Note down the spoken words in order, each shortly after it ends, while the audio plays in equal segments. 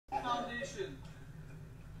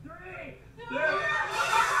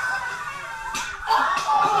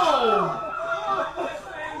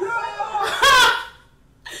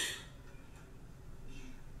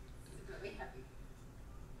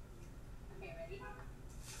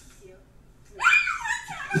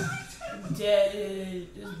dead.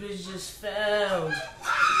 This bitch just fell.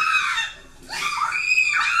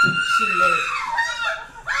 She lit.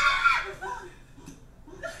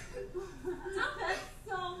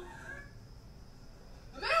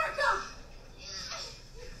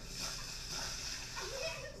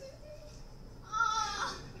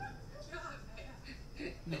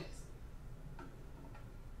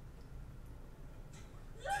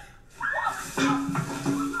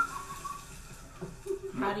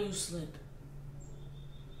 How do you slip?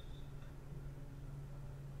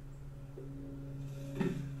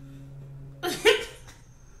 To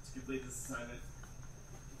complete this assignment,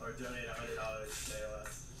 or donate $100 to DoDat.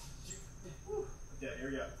 Okay, here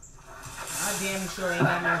we go. I damn sure ain't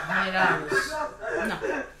got no $100. No.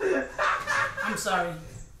 I'm sorry.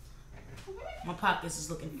 My pockets is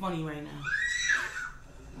looking funny right now.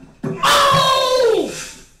 Oh!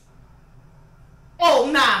 Oh,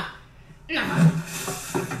 nah. Nah.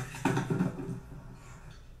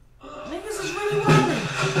 Niggas is really wildin'.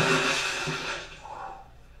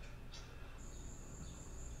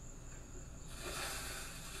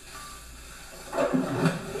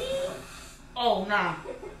 Oh, nah.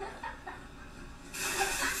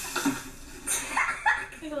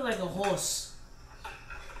 Nigga look like a horse.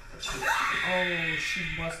 Oh, she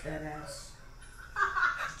bust that ass.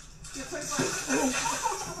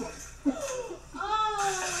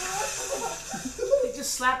 They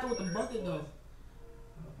just slapped her with the bucket though.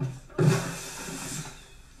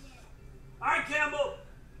 Alright, Campbell!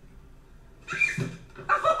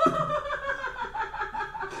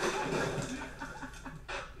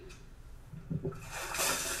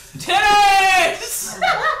 Titties!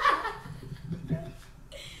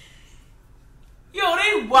 Yo,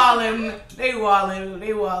 they wildin'. They wildin'. They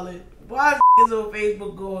wildin'. Why is niggas on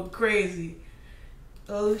Facebook going crazy?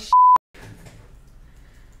 Oh, shit.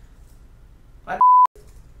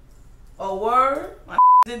 Oh, word? My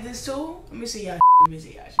did this too? Let me see y'all. Let me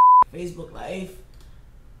see y'all. Facebook Live.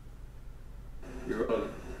 You're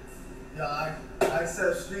rolling. Yo, I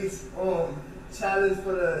accept streets challenge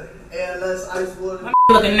for the ALS ice water. I'm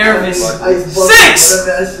looking nervous. Ice bucket, 6!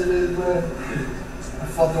 whatever that shit is, man. I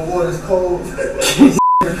fucking water's cold. The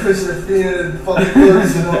Christian feeling fucking good,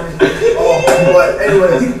 you know. Oh, but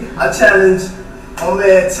anyways, I challenge my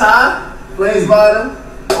man Ty, Blaze Bottom,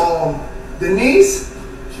 Denise,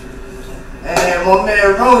 and my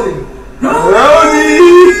man Roni.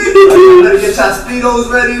 Better get your speedos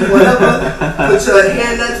ready, whatever. Put your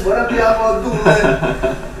hair nets, whatever y'all gonna do, man.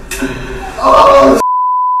 Oh,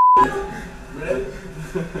 ready?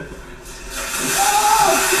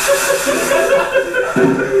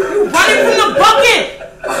 Running from the bucket!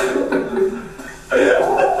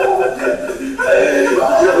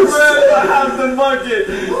 You ran for half the bucket!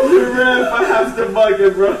 You ran for half the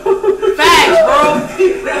bucket, bro! Facts, bro!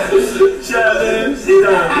 Challenge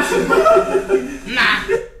done.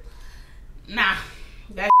 Nah.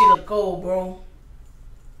 That shit look cold, bro.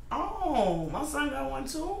 Oh, my son got one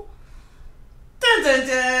too? Dun dun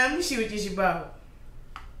dun. Let me see what this about.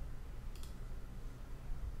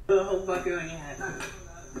 The whole bucket on your head.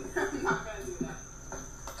 I'm not gonna do that.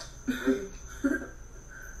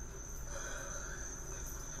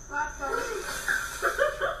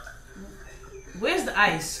 Where's the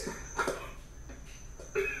ice?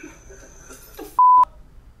 The f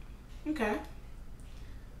Okay.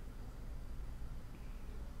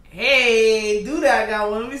 Hey, DoDat got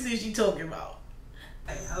one. Let me see what she talking about.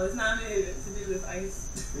 I was nominated to do this ice.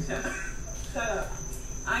 Shut up.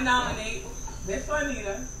 I nominate Miss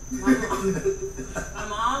Juanita, my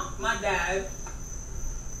mom, my dad,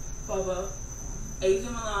 Bubba,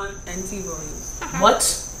 Asia Milan, and T-Royalz. What?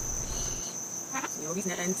 Yogis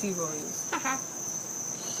and T-Royalz.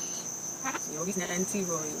 Yogis and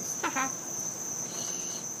T-Royalz.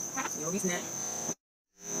 Yogis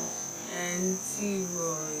and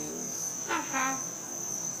T-Royalz.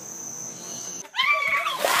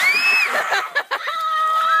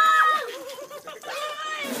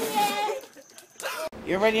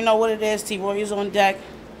 You already know what it is. T-Royalz on deck.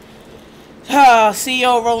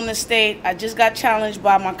 CEO rolling the state. I just got challenged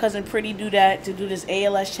by my cousin Pretty DoDat to do this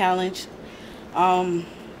ALS challenge.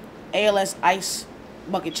 ALS ice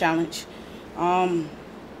bucket challenge.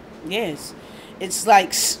 Yes. It's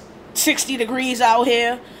like 60 degrees out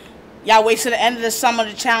here. Y'all wait till the end of the summer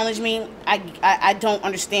to challenge me. I don't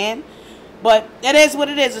understand. But it is what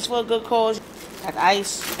it is. It's for a good cause. Got the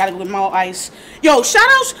ice. Gotta go with more ice. Yo, shout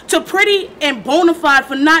outs to Pretty and Bonafide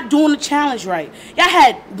for not doing the challenge right. Y'all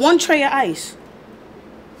had one tray of ice.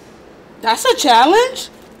 That's a challenge?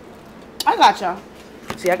 I got y'all.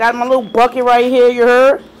 See, I got my little bucket right here, you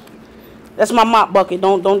heard? That's my mop bucket.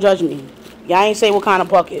 Don't judge me. Y'all ain't say what kind of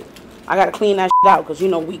bucket. I gotta clean that shit out because you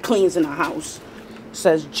know we cleans in the house. It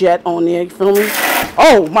says Jet on there, you feel me?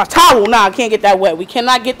 Oh, my towel. Nah, I can't get that wet. We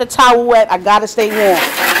cannot get the towel wet. I gotta stay warm.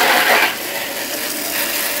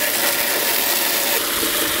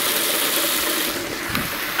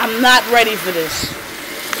 I'm not ready for this.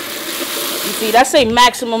 You see, that's a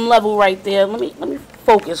maximum level right there. Let me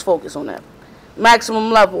focus on that.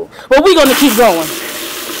 Maximum level. But we're gonna keep going.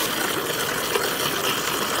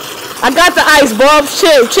 I got the ice, Bobs.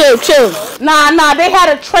 Chill. Nah, they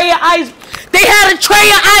had a tray of ice. They had a tray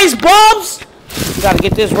of ice, Bobs. You gotta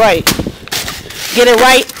get this right. Get it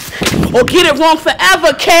right or get it wrong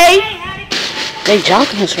forever, Kay. They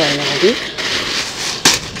jogging us right now, dude.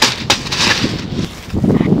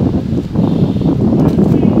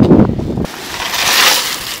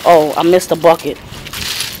 Oh, I missed the bucket.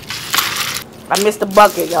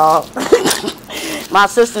 Y'all. My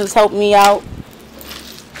assistants helped me out.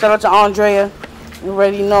 Shout out to Andrea. You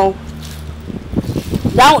already know.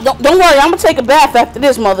 Don't worry, I'm gonna take a bath after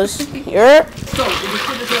this, mothers. You heard?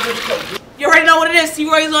 You already know what it is.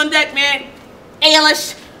 T-Royalz on deck, man.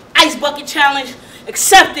 ALS Ice Bucket Challenge.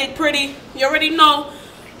 Accepted, pretty. You already know.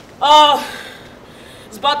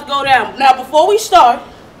 It's about to go down. Now, before we start,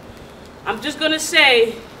 I'm just gonna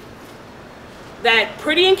say that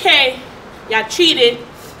Pretty and Kay, y'all cheated.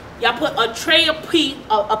 Y'all put a tray a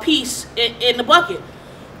piece in the bucket.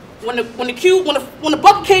 When the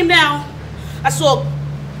bucket came down, I saw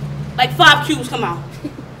like 5 cubes come out.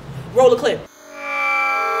 Roll the clip.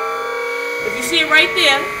 If you see it right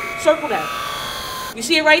there, circle that. You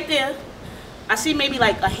see it right there. I see maybe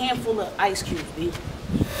like a handful of ice cubes, B. You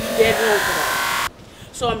dead wrong for that.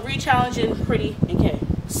 So I'm re-challenging Pretty and Kay.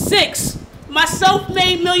 6. My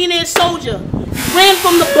self-made millionaire soldier ran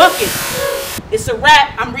from the bucket. It's a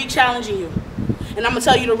wrap. I'm re-challenging you. And I'm going to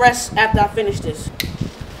tell you the rest after I finish this.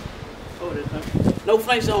 No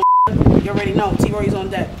flame zone. You already know. T-Royalz on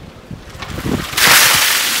deck.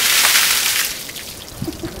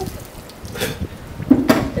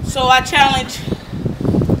 So I challenge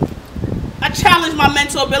my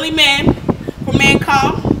mentor, Billy Man, from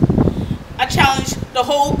Mancom. I challenge the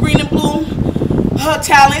whole Green and Blue, her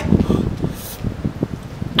talent.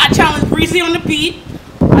 I challenge Breezy on the beat.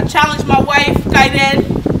 I challenge my wife, Kaiden,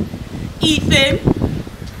 Ethan.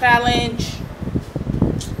 Challenge.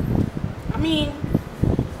 I mean,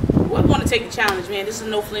 we want to take the challenge, man. This is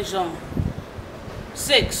no flinch zone.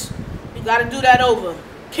 6. You got to do that over.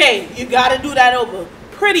 K, you got to do that over.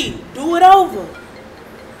 Pretty, do it over.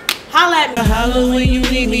 Holla at me. Holla when you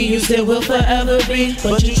need me, you said we'll forever be.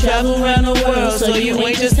 But you travel around the world, so you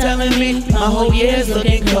ain't just telling me. My whole year's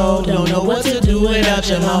looking cold, don't know what to do without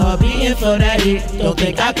you. My heart beating for that heat, don't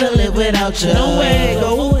think I could live without you. No way,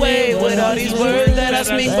 go away with all these words that I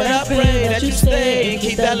speak. But I pray that you stay and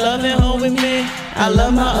keep that loving home with me. I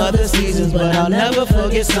love my other seasons, but I'll never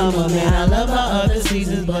forget summer, man. I love my other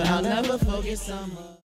seasons, but I'll never forget summer.